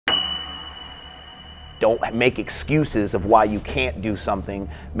Don't make excuses of why you can't do something.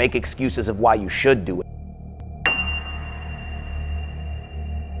 Make excuses of why you should do it.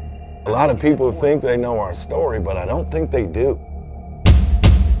 A lot of people think they know our story, but I don't think they do.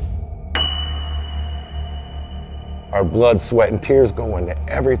 Our blood, sweat, and tears go into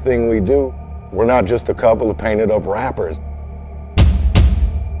everything we do. We're not just a couple of painted up rappers.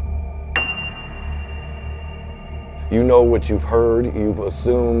 You know what you've heard, you've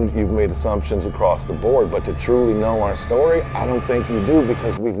assumed, you've made assumptions across the board, but to truly know our story, I don't think you do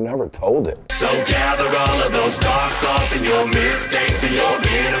because we've never told it. So gather all of those dark thoughts and your mistakes and your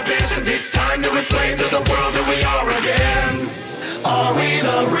inhibitions. It's time to explain to the world who we are again. Are we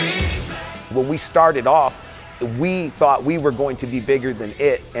the reason? When we started off, we thought we were going to be bigger than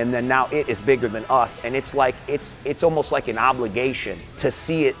it, and then now it is bigger than us. And it's like, it's almost like an obligation to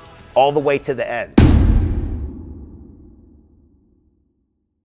see it all the way to the end.